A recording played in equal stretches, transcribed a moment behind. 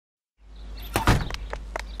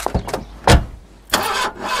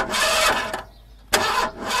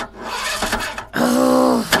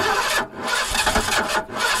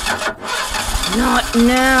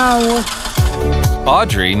Now.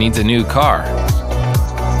 Audrey needs a new car.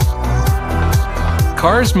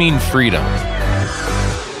 Cars mean freedom.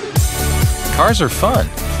 Cars are fun.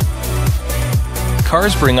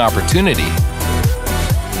 Cars bring opportunity.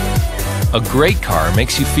 A great car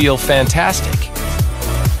makes you feel fantastic.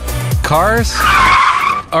 Cars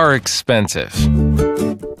are expensive.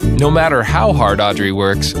 No matter how hard Audrey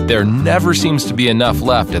works, there never seems to be enough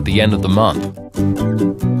left at the end of the month.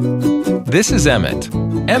 This is Emmett.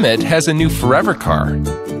 Emmett has a new Forever car.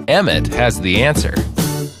 Emmett has the answer.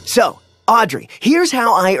 So, Audrey, here's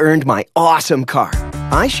how I earned my awesome car.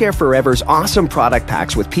 I share Forever's awesome product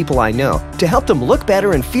packs with people I know to help them look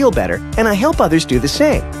better and feel better, and I help others do the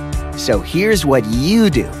same. So here's what you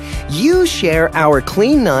do. You share our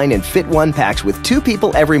Clean 9 and Fit 1 packs with 2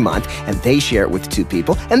 people every month, and they share it with 2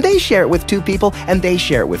 people, and they share it with 2 people, and they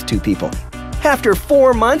share it with 2 people. After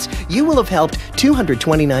 4 months, you will have helped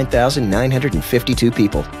 229,952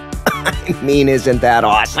 people. I mean, isn't that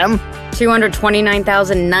awesome?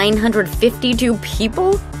 229,952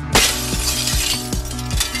 people?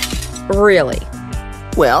 Really?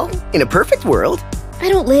 Well, in a perfect world. I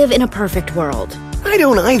don't live in a perfect world. I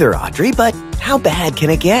don't either, Audrey, but how bad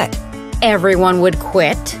can it get? Everyone would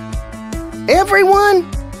quit. Everyone?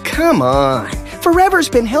 Come on. Forever's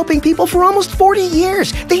been helping people for almost 40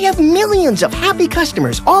 years. They have millions of happy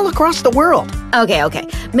customers all across the world. Okay.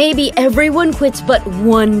 Maybe everyone quits but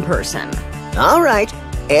one person. All right.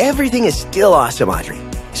 Everything is still awesome, Audrey.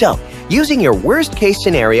 So, using your worst-case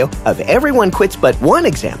scenario of everyone quits but one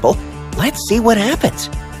example, let's see what happens.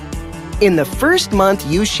 In the first month,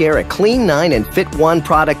 you share a Clean 9 and Fit 1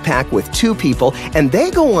 product pack with 2 people, and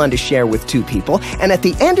they go on to share with 2 people, and at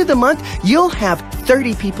the end of the month, you'll have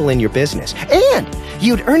 30 people in your business. And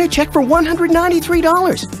you'd earn a check for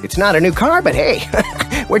 $193. It's not a new car, but hey,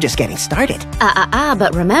 we're just getting started.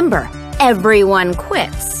 But remember, everyone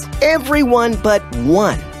quits. Everyone but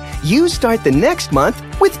one. You start the next month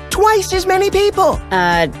with twice as many people.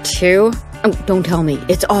 2? Oh, don't tell me.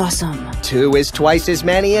 It's awesome. 2 is twice as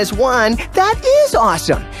many as 1. That is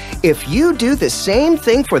awesome. If you do the same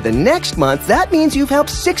thing for the next month, that means you've helped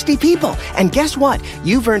 60 people. And guess what?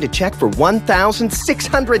 You've earned a check for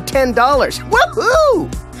 $1,610. Woohoo!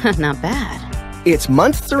 Not bad. It's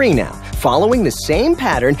month 3 now. Following the same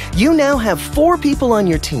pattern, you now have 4 people on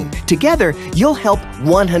your team. Together, you'll help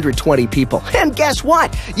 120 people. And guess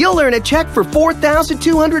what? You'll earn a check for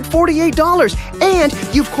 $4,248. And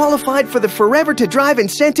you've qualified for the Forever to Drive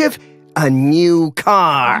incentive, a new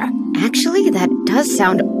car. Actually, that does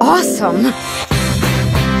sound awesome.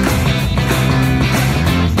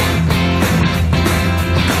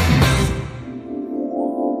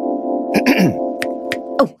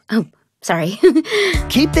 Sorry.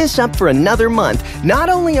 Keep this up for another month. Not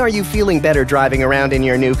only are you feeling better driving around in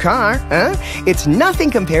your new car, it's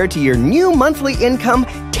nothing compared to your new monthly income,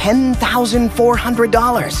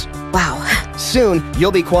 $10,400. Wow. Soon,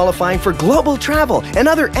 you'll be qualifying for global travel and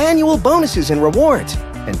other annual bonuses and rewards.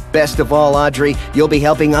 And best of all, Audrey, you'll be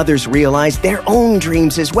helping others realize their own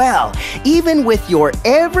dreams as well. Even with your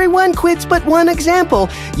everyone quits but one example,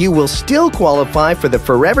 you will still qualify for the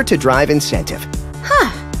Forever to Drive incentive.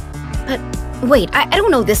 Huh. But wait, I don't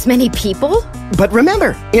know this many people. But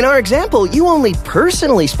remember, in our example, you only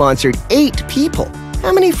personally sponsored 8 people.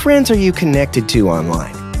 How many friends are you connected to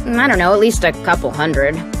online? I don't know, at least a couple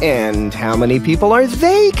hundred. And how many people are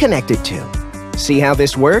they connected to? See how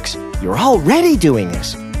this works? You're already doing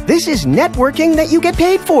this. This is networking that you get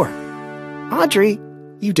paid for. Audrey,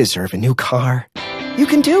 you deserve a new car. You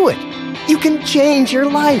can do it. You can change your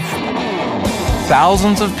life.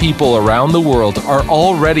 Thousands of people around the world are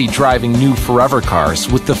already driving new Forever cars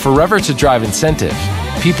with the Forever to Drive incentive.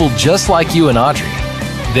 People just like you and Audrey.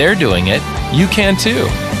 They're doing it. You can too.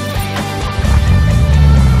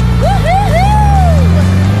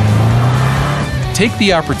 Take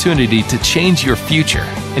the opportunity to change your future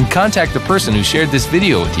and contact the person who shared this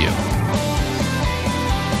video with you.